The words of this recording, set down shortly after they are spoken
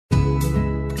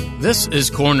This is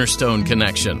Cornerstone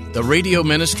Connection, the radio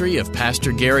ministry of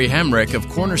Pastor Gary Hemrick of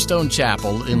Cornerstone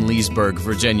Chapel in Leesburg,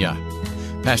 Virginia.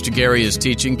 Pastor Gary is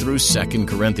teaching through 2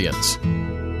 Corinthians. Real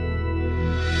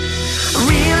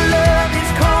love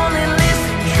is calling,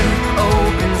 listen, truth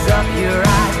opens up your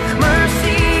eyes.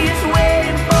 Mercy is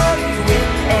waiting for you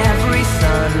with every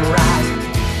sunrise.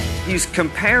 He's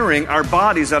comparing our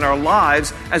bodies and our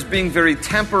lives as being very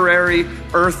temporary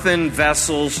earthen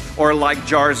vessels or like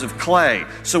jars of clay.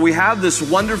 So we have this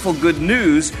wonderful good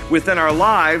news within our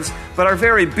lives, but our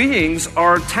very beings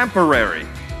are temporary.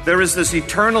 There is this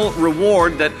eternal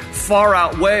reward that far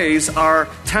outweighs our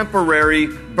temporary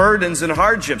burdens and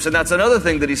hardships. And that's another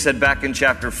thing that he said back in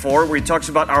chapter 4, where he talks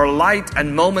about our light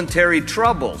and momentary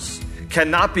troubles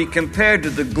cannot be compared to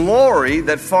the glory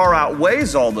that far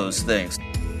outweighs all those things.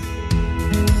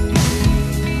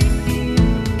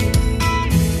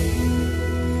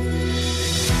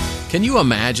 Can you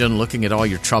imagine looking at all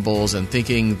your troubles and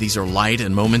thinking these are light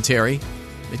and momentary?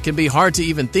 It can be hard to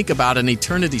even think about an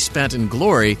eternity spent in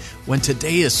glory when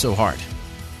today is so hard.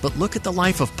 But look at the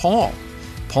life of Paul.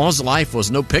 Paul's life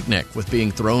was no picnic, with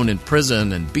being thrown in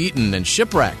prison and beaten and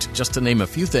shipwrecked, just to name a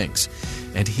few things.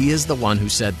 And he is the one who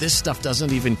said this stuff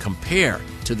doesn't even compare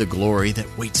to the glory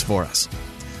that waits for us.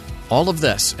 All of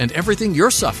this and everything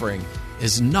you're suffering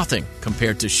is nothing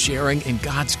compared to sharing in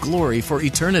God's glory for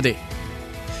eternity.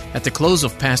 At the close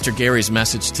of Pastor Gary's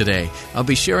message today, I'll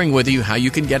be sharing with you how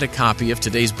you can get a copy of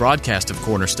today's broadcast of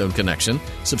Cornerstone Connection,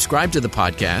 subscribe to the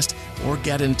podcast, or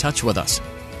get in touch with us.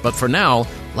 But for now,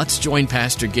 let's join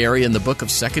Pastor Gary in the book of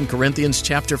 2 Corinthians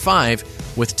chapter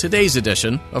 5 with today's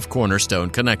edition of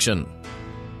Cornerstone Connection.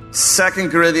 2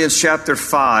 Corinthians chapter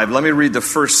 5, let me read the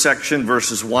first section,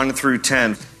 verses 1 through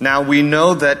 10. Now we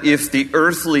know that if the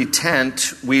earthly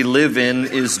tent we live in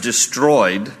is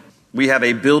destroyed, we have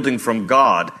a building from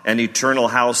God, an eternal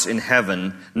house in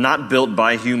heaven, not built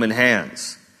by human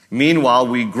hands. Meanwhile,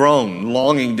 we groan,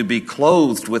 longing to be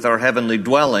clothed with our heavenly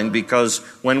dwelling, because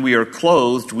when we are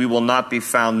clothed, we will not be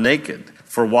found naked.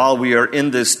 For while we are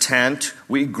in this tent,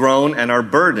 we groan and are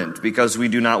burdened, because we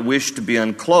do not wish to be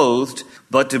unclothed,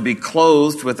 but to be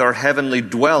clothed with our heavenly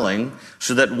dwelling,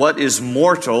 so that what is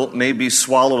mortal may be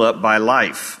swallowed up by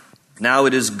life. Now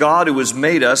it is God who has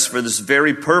made us for this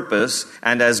very purpose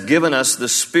and has given us the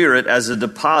Spirit as a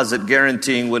deposit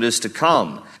guaranteeing what is to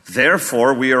come.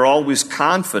 Therefore, we are always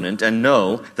confident and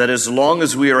know that as long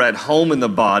as we are at home in the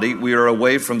body, we are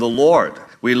away from the Lord.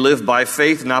 We live by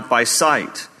faith, not by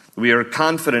sight. We are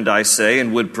confident, I say,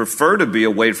 and would prefer to be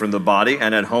away from the body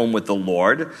and at home with the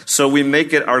Lord. So we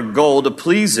make it our goal to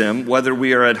please Him, whether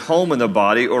we are at home in the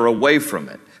body or away from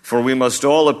it. For we must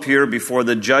all appear before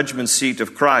the judgment seat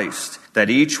of Christ, that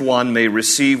each one may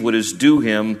receive what is due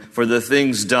him for the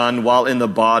things done while in the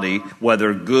body,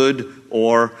 whether good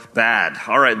or bad.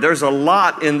 All right, there's a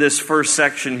lot in this first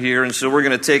section here, and so we're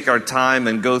going to take our time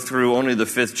and go through only the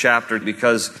 5th chapter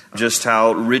because just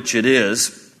how rich it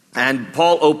is. And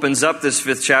Paul opens up this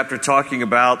 5th chapter talking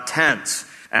about tents,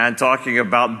 and talking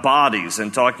about bodies,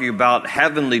 and talking about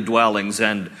heavenly dwellings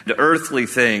and the earthly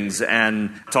things, and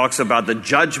talks about the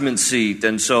judgment seat.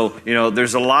 And so,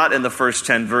 there's a lot in the first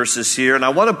 10 verses here. And I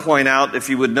want to point out, if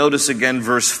you would notice again,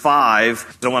 verse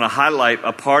 5, I want to highlight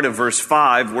a part of verse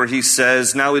 5 where he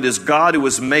says, now it is God who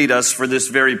has made us for this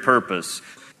very purpose.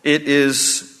 It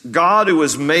is God who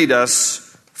has made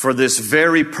us for this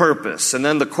very purpose. And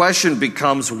then the question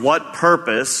becomes, what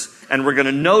purpose? And we're going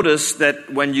to notice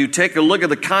that when you take a look at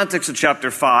the context of chapter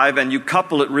 5 and you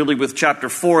couple it really with chapter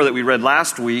 4 that we read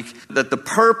last week, that the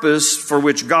purpose for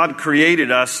which God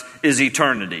created us is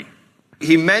eternity.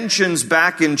 He mentions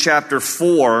back in chapter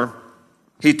 4,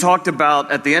 he talked about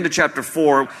at the end of chapter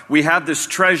 4, we have this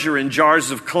treasure in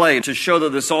jars of clay to show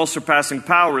that this all-surpassing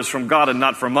power is from God and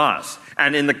not from us.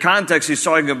 And in the context, he's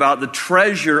talking about the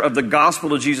treasure of the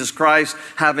gospel of Jesus Christ,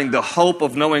 having the hope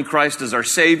of knowing Christ as our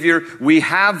Savior. We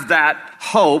have that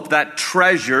hope, that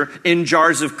treasure in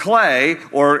jars of clay,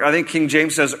 or I think King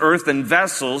James says earthen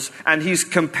vessels, and he's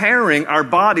comparing our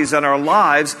bodies and our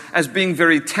lives as being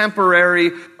very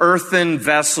temporary earthen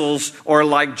vessels or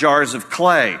like jars of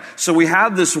clay. So we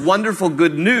have this wonderful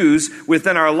good news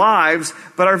within our lives,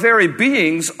 but our very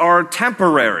beings are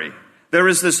temporary. There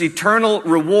is this eternal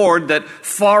reward that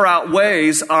far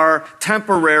outweighs our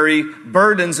temporary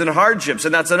burdens and hardships.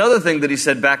 And that's another thing that he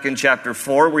said back in chapter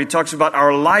 4, where he talks about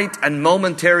our light and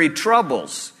momentary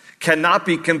troubles cannot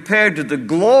be compared to the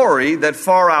glory that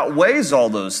far outweighs all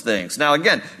those things. Now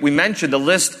again, we mentioned the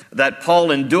list that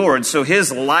Paul endured, so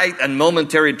his light and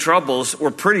momentary troubles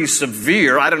were pretty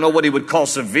severe. I don't know what he would call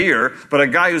severe, but a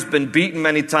guy who's been beaten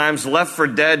many times, left for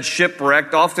dead,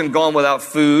 shipwrecked, often gone without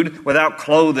food, without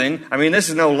clothing. I mean, this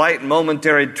is no light and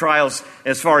momentary trials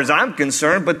as far as I'm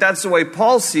concerned, but that's the way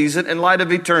Paul sees it in light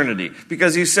of eternity.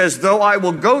 Because he says, though I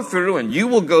will go through and you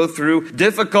will go through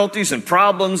difficulties and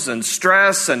problems and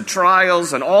stress and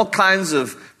trials and all kinds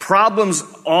of problems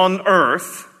on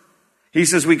earth, he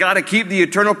says we got to keep the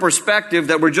eternal perspective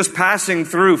that we're just passing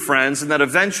through, friends, and that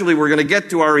eventually we're going to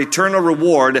get to our eternal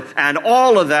reward, and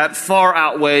all of that far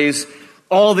outweighs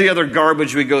all the other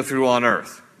garbage we go through on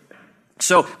earth.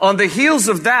 So on the heels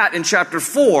of that, in chapter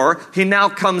 4, he now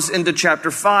comes into chapter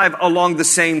 5 along the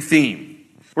same theme,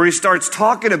 where he starts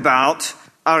talking about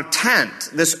our tent,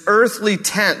 this earthly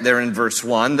tent there in verse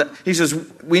 1. He says,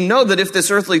 we know that if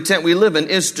this earthly tent we live in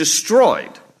is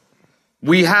destroyed,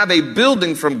 we have a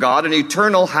building from God, an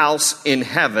eternal house in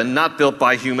heaven, not built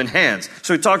by human hands.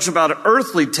 So he talks about an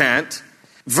earthly tent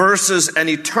versus an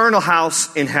eternal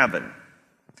house in heaven.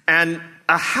 And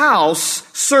a house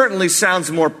certainly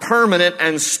sounds more permanent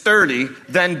and sturdy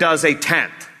than does a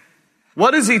tent.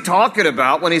 What is he talking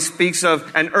about when he speaks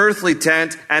of an earthly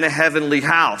tent and a heavenly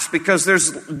house? Because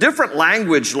there's different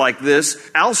language like this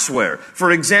elsewhere.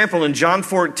 For example, in John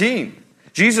 14,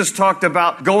 Jesus talked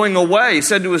about going away. He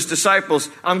said to his disciples,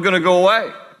 I'm going to go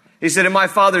away. He said, in my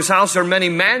Father's house are many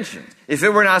mansions. If it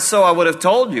were not so, I would have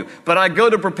told you. But I go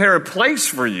to prepare a place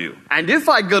for you. And if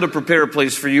I go to prepare a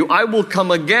place for you, I will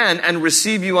come again and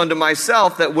receive you unto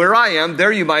myself, that where I am,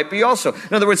 there you might be also.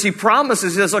 In other words, he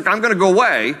promises, he says, look, I'm going to go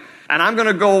away. And I'm going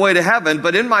to go away to heaven,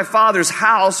 but in my Father's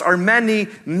house are many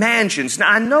mansions. Now,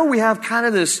 I know we have kind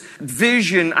of this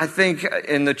vision, I think,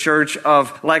 in the church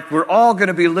of like we're all going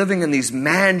to be living in these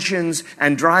mansions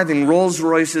and driving Rolls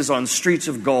Royces on streets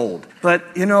of gold. But,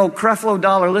 you know, Creflo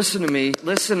Dollar, listen to me.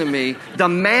 The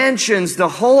mansions, the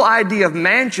whole idea of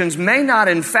mansions may not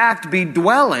in fact be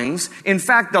dwellings. In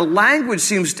fact, the language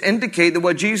seems to indicate that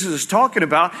what Jesus is talking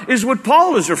about is what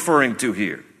Paul is referring to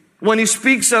here, when he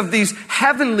speaks of these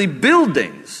heavenly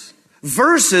buildings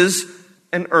versus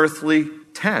an earthly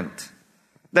tent.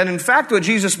 That in fact what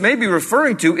Jesus may be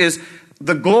referring to is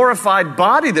the glorified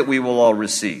body that we will all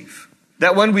receive.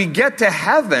 That when we get to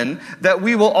heaven, that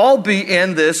we will all be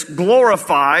in this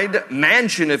glorified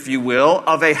mansion, if you will,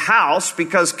 of a house,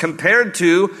 because compared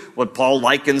to what Paul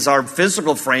likens our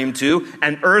physical frame to,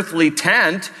 an earthly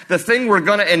tent, the thing we're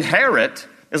going to inherit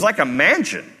is like a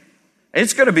mansion.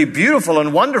 It's going to be beautiful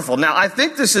and wonderful. Now, I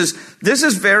think this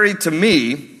is very, to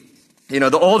me, you know,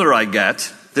 the older I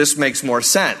get, this makes more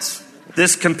sense.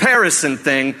 This comparison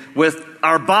thing with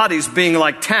our bodies being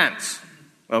like tents,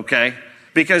 okay?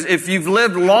 Because if you've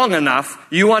lived long enough,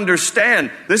 you understand.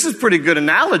 This is a pretty good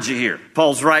analogy here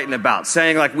Paul's writing about,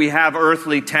 saying like we have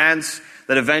earthly tents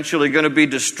that eventually are going to be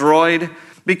destroyed.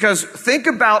 Because think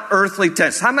about earthly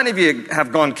tents. How many of you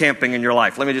have gone camping in your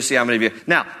life? Let me just see how many of you.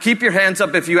 Now, keep your hands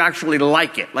up if you actually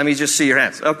like it. Let me just see your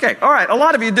hands. Okay, all right, a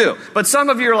lot of you do. But some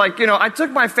of you are like, you know, I took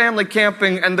my family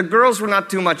camping and the girls were not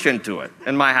too much into it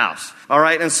in my house. All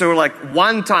right, and so like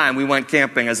one time we went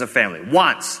camping as a family.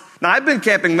 Once. Now, I've been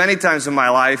camping many times in my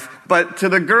life, but to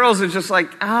the girls, it's just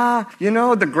like, you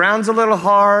know, the ground's a little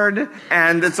hard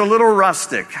and it's a little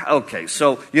rustic. Okay,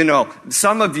 so, you know,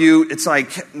 some of you, it's like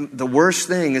the worst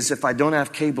thing is if I don't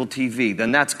have cable TV,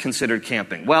 then that's considered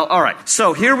camping. Well, all right,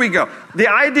 so here we go. The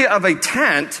idea of a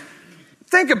tent,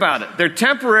 think about it. They're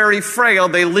temporary, frail,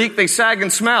 they leak, they sag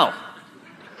and smell.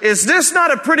 Is this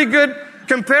not a pretty good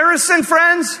comparison,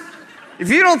 friends? If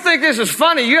you don't think this is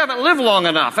funny, you haven't lived long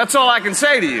enough. That's all I can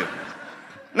say to you.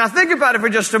 Now think about it for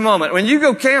just a moment. When you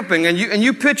go camping and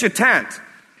you pitch a tent,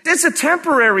 it's a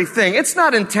temporary thing. It's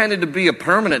not intended to be a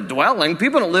permanent dwelling.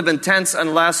 People don't live in tents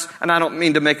unless, and I don't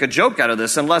mean to make a joke out of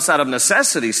this, unless out of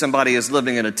necessity somebody is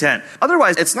living in a tent.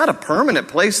 Otherwise, it's not a permanent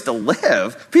place to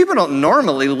live. People don't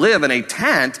normally live in a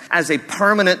tent as a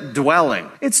permanent dwelling.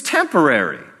 It's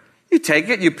temporary. You take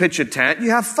it, you pitch a tent,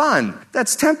 you have fun.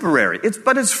 That's temporary.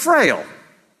 But it's frail.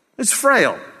 It's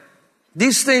frail.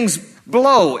 These things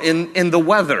blow in the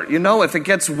weather. You know, if it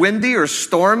gets windy or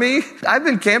stormy. I've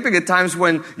been camping at times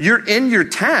when you're in your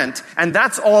tent and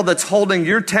that's all that's holding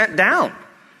your tent down.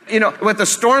 You know, when the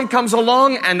storm comes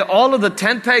along and all of the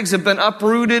tent pegs have been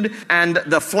uprooted and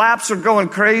the flaps are going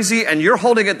crazy and you're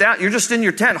holding it down, you're just in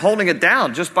your tent holding it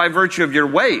down just by virtue of your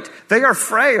weight. They are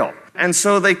frail. And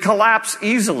so they collapse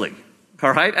easily.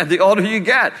 All right? And the older you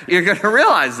get, you're going to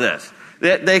realize this.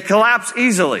 They collapse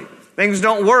easily. Things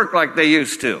don't work like they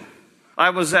used to. I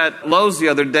was at Lowe's the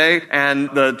other day, and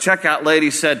the checkout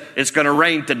lady said, it's going to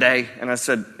rain today. And I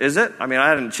said, is it? I mean, I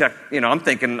hadn't checked, I'm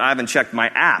thinking I haven't checked my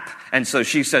app. And so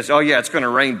she says, oh yeah, it's going to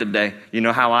rain today. You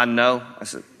know how I know? I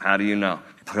said, how do you know?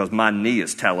 Because my knee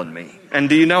is telling me. And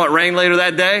do you know it rained later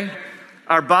that day?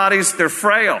 Our bodies, they're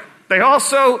frail. They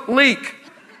also leak.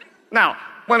 Now,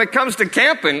 when it comes to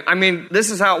camping, I mean,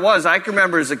 this is how it was. I can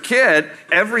remember as a kid,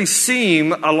 every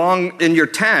seam along in your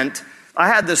tent, I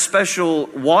had this special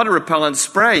water repellent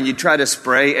spray, and you try to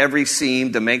spray every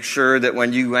seam to make sure that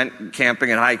when you went camping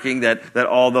and hiking that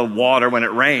all the water, when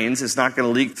it rains, it's not going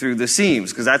to leak through the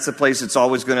seams, because that's the place it's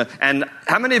always going to. And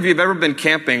how many of you have ever been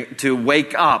camping to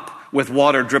wake up with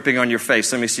water dripping on your face?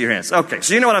 Let me see your hands. Okay,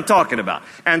 so you know what I'm talking about.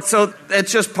 And so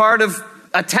it's just part of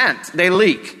a tent. They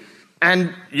leak.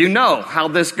 And you know how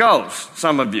this goes,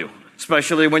 some of you,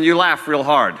 especially when you laugh real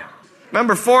hard.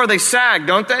 Number 4, they sag,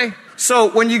 don't they?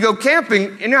 So when you go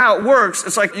camping, you know how it works.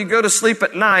 It's like you go to sleep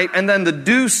at night, and then the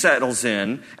dew settles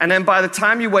in, and then by the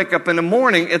time you wake up in the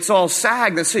morning, it's all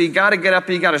sagged. And so you got to get up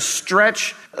and you got to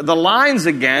stretch the lines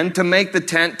again to make the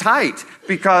tent tight.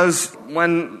 Because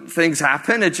when things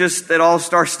happen, it all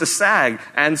starts to sag.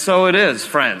 And so it is,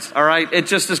 friends, all right? It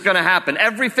just is going to happen.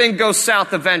 Everything goes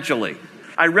south eventually.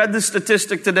 I read the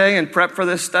statistic today in prep for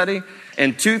this study.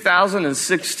 In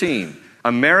 2016,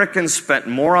 Americans spent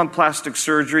more on plastic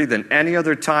surgery than any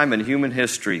other time in human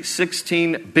history.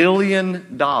 $16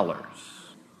 billion. Now,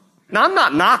 I'm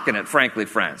not knocking it, frankly,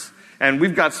 friends. And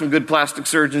we've got some good plastic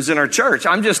surgeons in our church.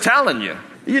 I'm just telling you.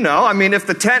 If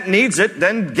the tent needs it,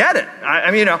 then get it.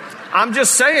 I'm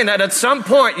just saying that at some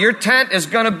point, your tent is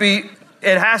going to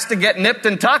it has to get nipped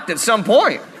and tucked at some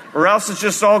point. Or else it's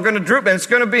just all going to droop. And it's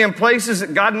going to be in places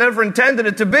that God never intended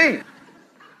it to be.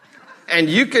 And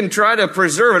you can try to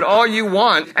preserve it all you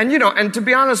want. And, and to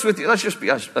be honest with you, let's just be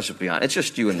honest. It's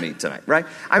just you and me tonight, right?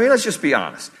 Let's just be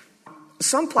honest.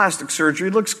 Some plastic surgery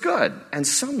looks good, and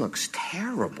some looks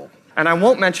terrible. And I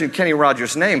won't mention Kenny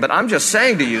Rogers' name, but I'm just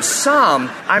saying to you,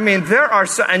 there are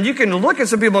some, and you can look at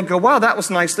some people and go, wow, that was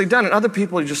nicely done. And other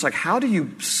people are just like, how do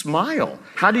you smile?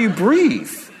 How do you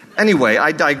breathe? Anyway,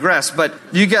 I digress, but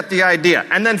you get the idea.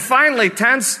 And then finally,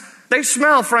 tents, they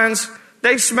smell, friends.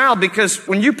 They smell because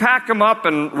when you pack them up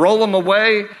and roll them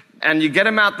away and you get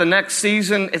them out the next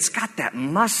season, it's got that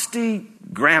musty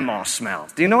grandma smell.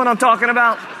 Do you know what I'm talking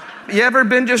about? You ever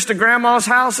been just to grandma's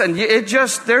house and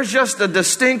there's just a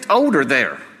distinct odor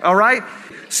there, all right?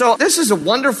 So this is a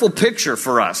wonderful picture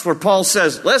for us where Paul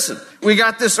says, listen, we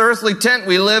got this earthly tent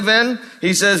we live in.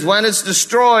 He says, when it's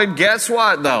destroyed, guess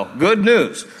what though? Good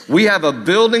news. We have a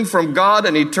building from God,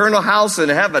 an eternal house in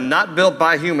heaven, not built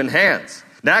by human hands.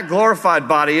 That glorified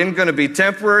body isn't going to be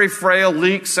temporary, frail,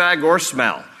 leak, sag, or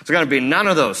smell. It's going to be none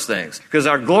of those things because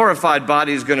our glorified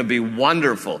body is going to be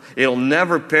wonderful. It'll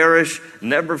never perish,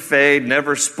 never fade,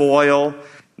 never spoil,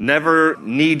 never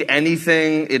need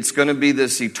anything. It's going to be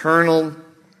this eternal,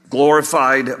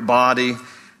 glorified body.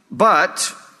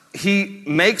 But he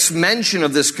makes mention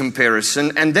of this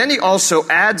comparison, and then he also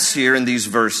adds here in these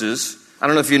verses, I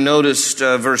don't know if you noticed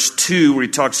verse 2 where he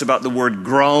talks about the word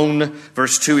groan.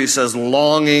 Verse 2 he says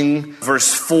longing.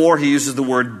 Verse 4 he uses the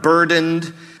word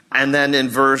burdened. And then in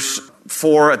verse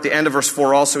 4, at the end of verse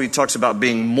 4 also, he talks about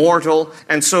being mortal.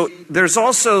 And so there's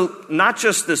also not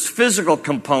just this physical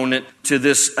component to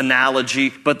this analogy,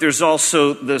 but there's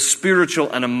also the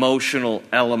spiritual and emotional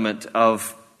element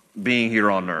of being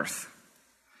here on earth.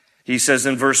 He says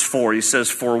in verse 4, he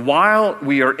says, for while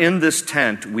we are in this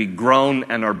tent, we groan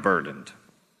and are burdened.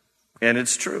 And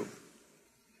it's true.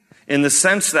 In the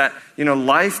sense that,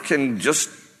 life can just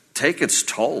take its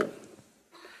toll.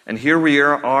 And here we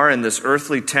are in this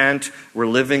earthly tent. We're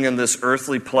living in this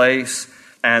earthly place,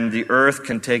 and the earth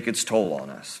can take its toll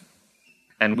on us.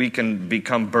 And we can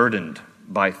become burdened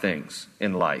by things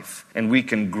in life. And we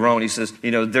can groan. He says,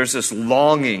 there's this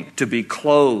longing to be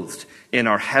clothed in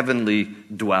our heavenly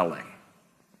dwelling.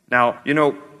 Now,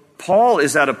 Paul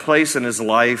is at a place in his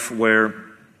life where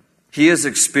he has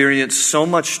experienced so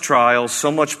much trial,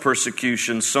 so much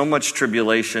persecution, so much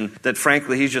tribulation that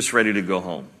frankly, he's just ready to go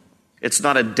home. It's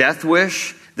not a death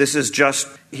wish. This is just,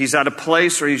 he's at a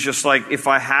place where he's just like, if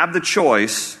I have the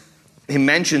choice, he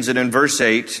mentions it in verse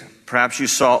 8. Perhaps you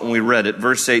saw it when we read it.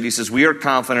 Verse 8, he says, we are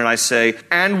confident, I say,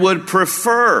 and would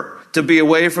prefer to be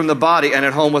away from the body and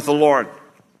at home with the Lord.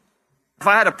 If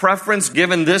I had a preference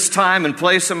given this time and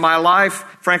place in my life,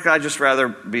 frankly, I'd just rather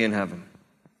be in heaven.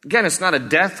 Again, it's not a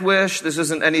death wish. This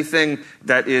isn't anything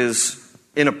that is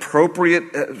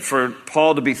inappropriate for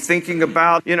Paul to be thinking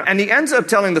about. And he ends up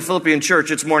telling the Philippian church,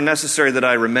 it's more necessary that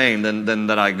I remain than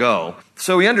that I go.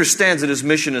 So he understands that his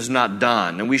mission is not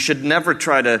done, and we should never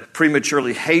try to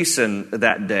prematurely hasten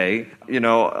that day.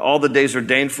 All the days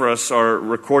ordained for us are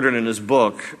recorded in his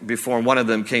book before one of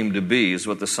them came to be, is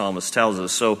what the psalmist tells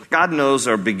us. So God knows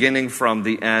our beginning from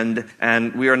the end,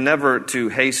 and we are never to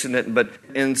hasten it. But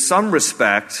in some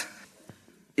respect,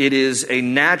 it is a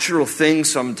natural thing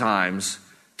sometimes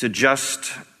to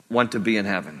just want to be in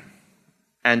heaven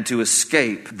and to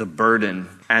escape the burden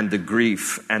and the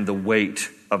grief and the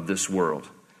weight of this world.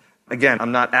 Again,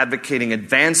 I'm not advocating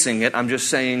advancing it. I'm just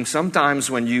saying sometimes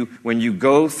when you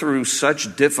go through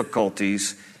such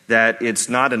difficulties that it's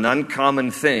not an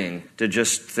uncommon thing to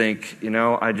just think,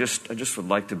 I just would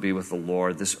like to be with the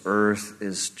Lord. This earth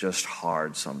is just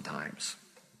hard sometimes,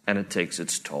 and it takes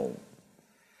its toll.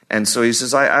 And so he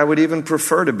says, I would even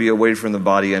prefer to be away from the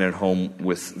body and at home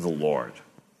with the Lord.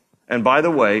 And by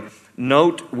the way,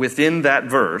 note within that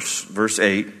verse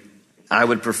 8, I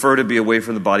would prefer to be away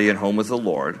from the body and home with the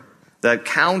Lord. That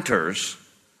counters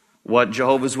what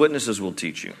Jehovah's Witnesses will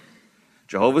teach you.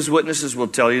 Jehovah's Witnesses will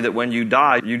tell you that when you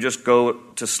die, you just go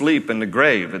to sleep in the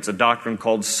grave. It's a doctrine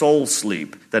called soul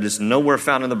sleep that is nowhere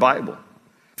found in the Bible.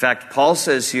 In fact, Paul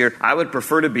says here, I would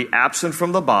prefer to be absent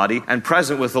from the body and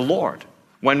present with the Lord.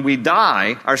 When we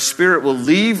die, our spirit will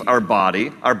leave our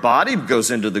body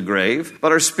goes into the grave,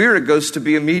 but our spirit goes to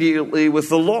be immediately with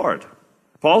the Lord.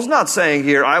 Paul's not saying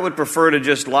here, I would prefer to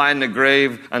just lie in the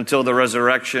grave until the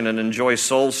resurrection and enjoy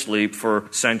soul sleep for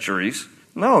centuries.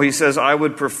 No, he says, I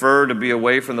would prefer to be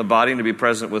away from the body and to be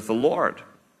present with the Lord.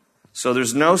 So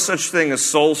there's no such thing as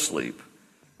soul sleep.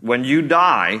 When you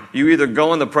die, you either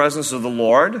go in the presence of the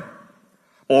Lord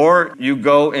or you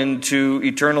go into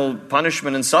eternal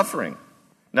punishment and suffering.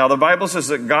 Now, the Bible says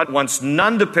that God wants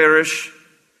none to perish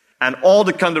and all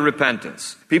to come to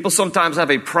repentance. People sometimes have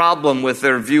a problem with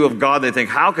their view of God. They think,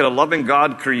 how could a loving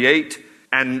God create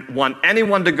and want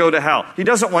anyone to go to hell? He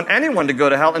doesn't want anyone to go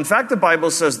to hell. In fact, the Bible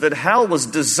says that hell was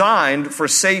designed for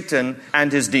Satan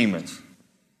and his demons.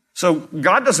 So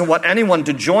God doesn't want anyone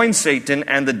to join Satan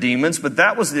and the demons, but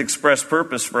that was the express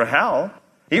purpose for hell.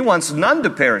 He wants none to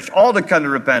perish, all to come to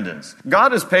repentance.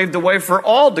 God has paved the way for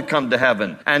all to come to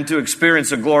heaven and to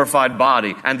experience a glorified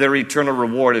body and their eternal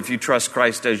reward if you trust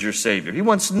Christ as your Savior. He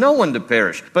wants no one to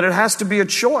perish, but it has to be a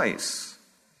choice.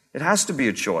 It has to be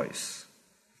a choice.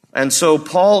 And so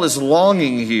Paul is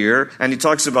longing here, and he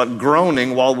talks about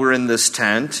groaning while we're in this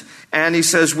tent, and he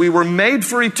says we were made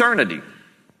for eternity.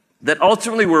 That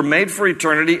ultimately we're made for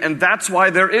eternity, and that's why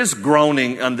there is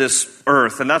groaning on this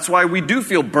earth, and that's why we do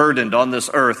feel burdened on this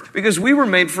earth, because we were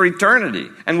made for eternity,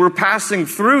 and we're passing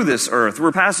through this earth,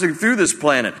 we're passing through this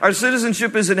planet. Our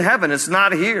citizenship is in heaven, it's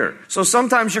not here. So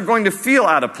sometimes you're going to feel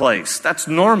out of place. That's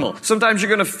normal. Sometimes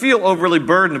you're going to feel overly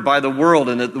burdened by the world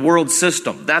and the world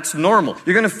system. That's normal.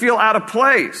 You're going to feel out of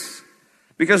place.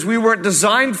 Because we weren't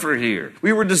designed for here.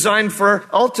 We were designed for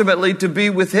ultimately to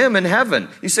be with Him in heaven.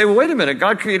 You say, well, wait a minute.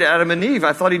 God created Adam and Eve.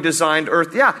 I thought He designed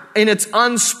earth. Yeah, in its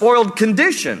unspoiled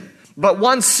condition. But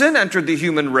once sin entered the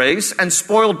human race and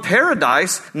spoiled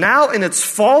paradise, now in its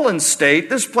fallen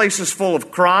state, this place is full of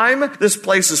crime. This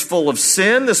place is full of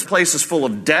sin. This place is full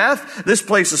of death. This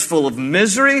place is full of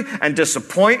misery and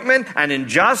disappointment and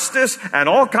injustice and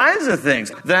all kinds of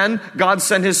things. Then God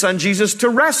sent His Son Jesus to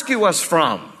rescue us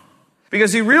from.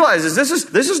 Because He realizes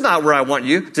this is not where I want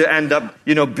you to end up,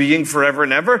 being forever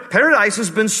and ever. Paradise has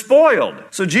been spoiled.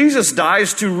 So Jesus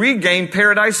dies to regain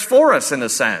paradise for us in a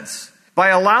sense, by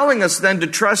allowing us then to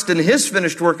trust in His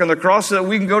finished work on the cross so that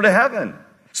we can go to heaven.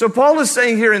 So Paul is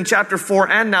saying here in chapter 4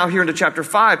 and now here into chapter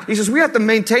 5, he says we have to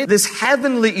maintain this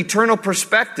heavenly eternal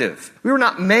perspective. We were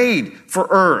not made for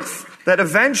earth. That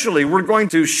eventually we're going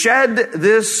to shed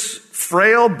this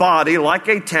frail body like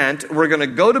a tent. We're going to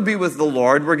go to be with the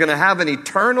Lord. We're going to have an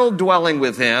eternal dwelling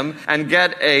with Him and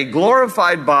get a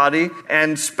glorified body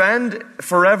and spend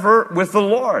forever with the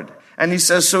Lord. And he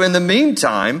says, so in the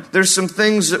meantime, there's some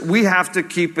things that we have to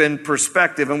keep in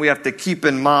perspective and we have to keep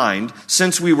in mind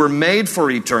since we were made for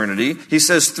eternity. He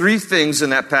says 3 things in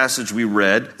that passage we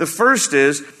read. The first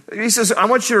is, he says, I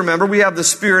want you to remember we have the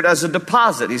Spirit as a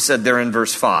deposit, he said there in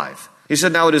verse 5. He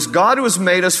said, now it is God who has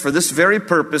made us for this very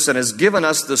purpose and has given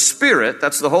us the Spirit,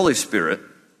 that's the Holy Spirit,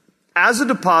 as a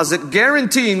deposit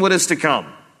guaranteeing what is to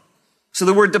come. So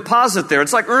the word deposit there,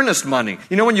 it's like earnest money.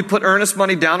 You know when you put earnest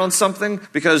money down on something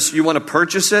because you want to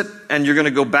purchase it and you're going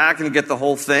to go back and get the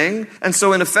whole thing? And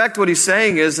so in effect what he's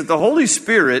saying is that the Holy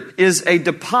Spirit is a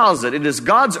deposit. It is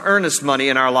God's earnest money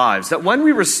in our lives. That when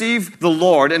we receive the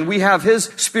Lord and we have His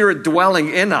Spirit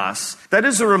dwelling in us, that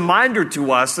is a reminder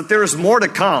to us that there is more to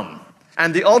come.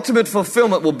 And the ultimate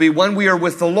fulfillment will be when we are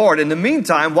with the Lord. In the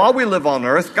meantime, while we live on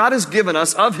earth, God has given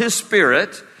us of His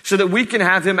Spirit so that we can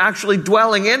have Him actually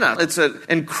dwelling in us. It's an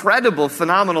incredible,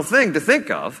 phenomenal thing to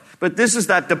think of. But this is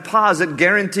that deposit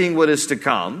guaranteeing what is to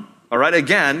come. All right,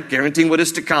 again, guaranteeing what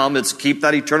is to come. It's keep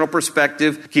that eternal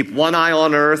perspective, keep one eye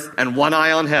on earth and one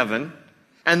eye on heaven.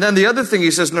 And then the other thing he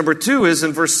says, number 2, is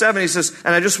in verse 7, he says,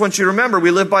 and I just want you to remember,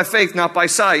 we live by faith, not by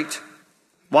sight.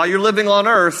 While you're living on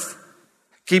earth,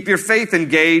 keep your faith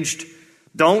engaged.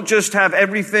 Don't just have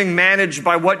everything managed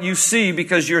by what you see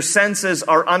because your senses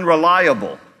are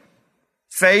unreliable.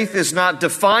 Faith is not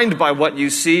defined by what you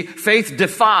see. Faith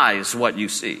defies what you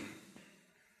see.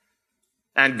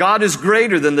 And God is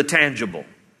greater than the tangible.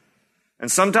 And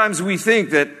sometimes we think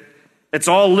that it's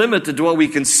all limited to what we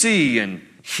can see and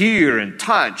hear and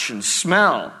touch and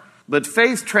smell. But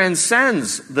faith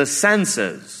transcends the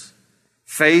senses.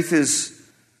 Faith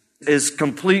is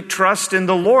complete trust in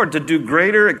the Lord to do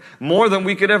greater, more than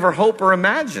we could ever hope or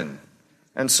imagine.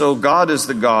 And so God is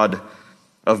the God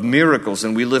of miracles,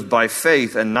 and we live by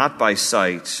faith and not by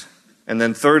sight. And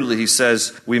then thirdly, he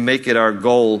says, we make it our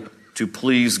goal to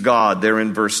please God, there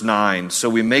in verse 9. So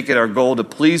we make it our goal to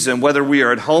please Him, whether we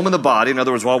are at home in the body, in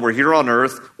other words, while we're here on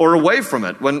earth, or away from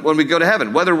it, when we go to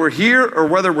heaven. Whether we're here or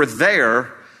whether we're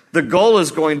there, the goal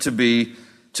is going to be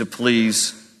to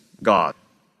please God.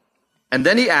 And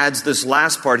then he adds this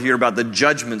last part here about the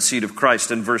judgment seat of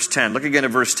Christ in verse 10. Look again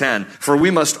at verse 10. For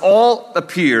we must all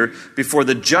appear before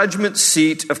the judgment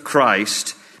seat of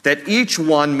Christ, that each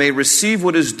one may receive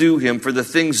what is due him for the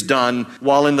things done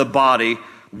while in the body,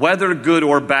 whether good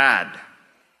or bad.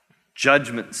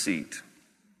 Judgment seat.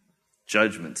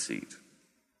 Judgment seat.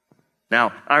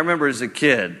 Now, I remember as a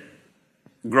kid,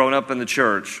 growing up in the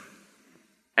church,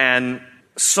 and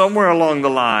somewhere along the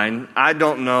line, I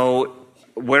don't know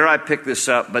where I picked this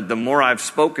up, but the more I've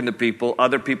spoken to people,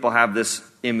 other people have this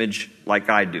image like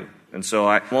I do. And so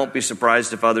I won't be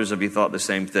surprised if others of you thought the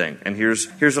same thing. And here's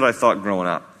what I thought growing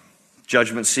up.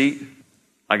 Judgment seat,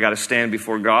 I got to stand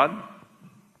before God,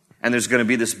 and there's going to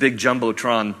be this big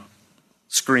jumbotron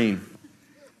screen,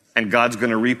 and God's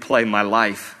going to replay my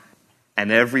life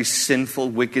and every sinful,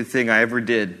 wicked thing I ever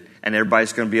did. And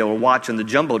everybody's going to be able to watch on the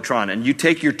jumbotron. And you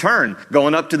take your turn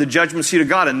going up to the judgment seat of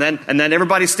God. And then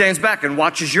everybody stands back and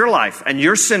watches your life and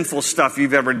your sinful stuff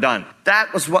you've ever done.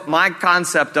 That was what my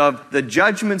concept of the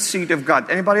judgment seat of God.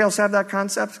 Anybody else have that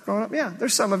concept growing up? Yeah,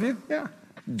 there's some of you. Yeah.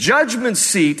 Judgment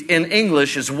seat in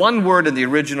English is one word in the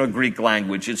original Greek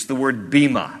language. It's the word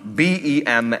bema.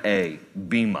 B-E-M-A.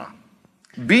 Bema.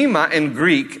 Bema in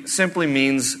Greek simply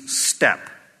means step.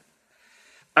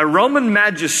 A Roman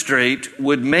magistrate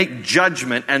would make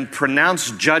judgment and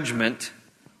pronounce judgment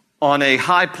on a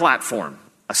high platform,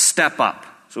 a step up.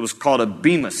 So it was called a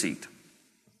bema seat.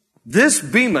 This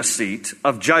bema seat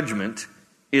of judgment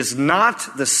is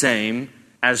not the same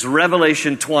as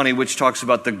Revelation 20, which talks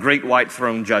about the great white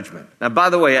throne judgment. Now, by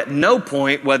the way, at no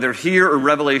point, whether here or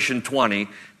Revelation 20,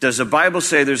 does the Bible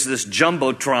say there's this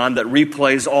jumbotron that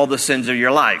replays all the sins of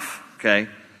your life, okay?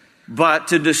 But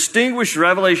to distinguish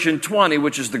Revelation 20,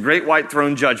 which is the great white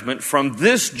throne judgment, from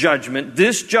this judgment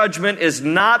is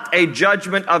not a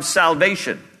judgment of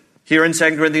salvation. Here in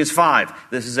 2 Corinthians 5,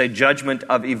 this is a judgment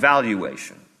of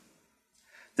evaluation.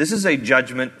 This is a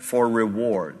judgment for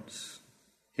rewards,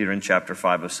 here in chapter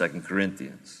 5 of 2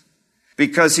 Corinthians.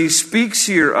 Because he speaks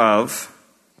here of,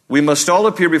 we must all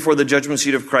appear before the judgment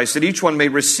seat of Christ, that each one may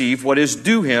receive what is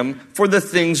due him for the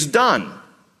things done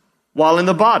while in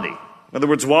the body. In other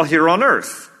words, while here on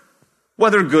earth,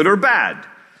 whether good or bad.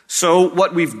 So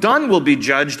what we've done will be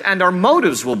judged and our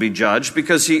motives will be judged,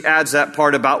 because he adds that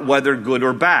part about whether good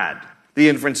or bad. The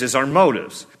inference is our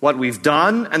motives, what we've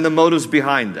done and the motives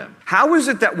behind them. How is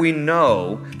it that we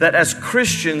know that as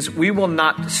Christians we will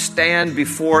not stand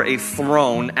before a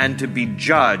throne and to be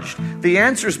judged? The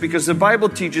answer is because the Bible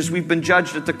teaches we've been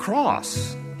judged at the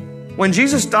cross. When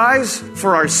Jesus dies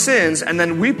for our sins and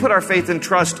then we put our faith and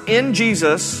trust in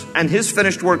Jesus and His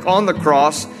finished work on the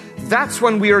cross, that's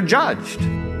when we are judged.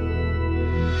 Jump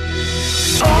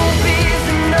in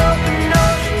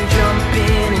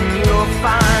and you'll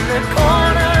find the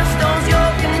cornerstone's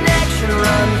your connection.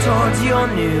 Run towards your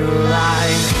new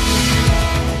life.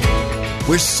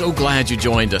 We're so glad you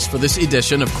joined us for this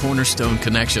edition of Cornerstone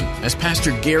Connection as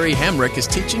Pastor Gary Hamrick is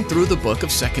teaching through the book of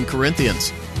 2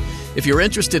 Corinthians. If you're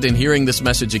interested in hearing this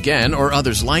message again or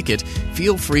others like it,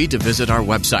 feel free to visit our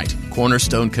website,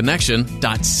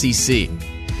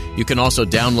 cornerstoneconnection.cc. You can also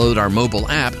download our mobile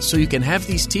app so you can have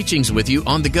these teachings with you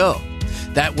on the go.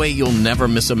 That way you'll never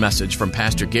miss a message from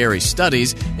Pastor Gary's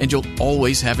studies, and you'll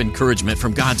always have encouragement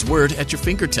from God's Word at your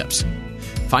fingertips.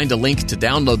 Find a link to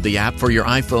download the app for your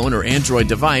iPhone or Android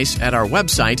device at our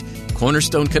website,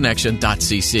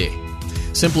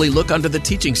 cornerstoneconnection.cc. Simply look under the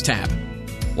Teachings tab.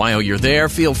 While you're there,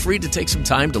 feel free to take some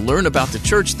time to learn about the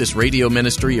church this radio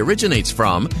ministry originates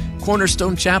from,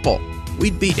 Cornerstone Chapel.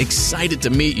 We'd be excited to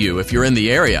meet you if you're in the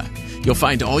area. You'll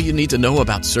find all you need to know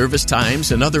about service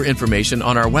times and other information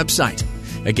on our website.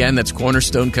 Again, that's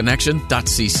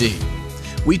cornerstoneconnection.cc.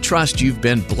 We trust you've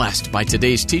been blessed by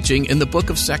today's teaching in the book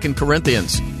of 2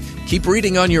 Corinthians. Keep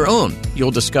reading on your own.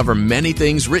 You'll discover many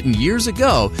things written years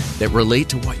ago that relate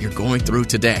to what you're going through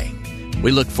today.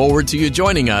 We look forward to you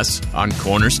joining us on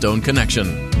Cornerstone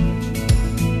Connection.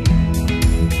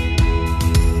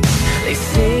 They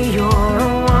say you're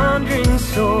a wandering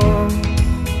soul,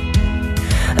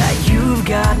 that you've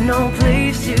got no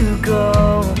place to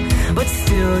go, but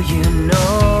still you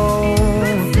know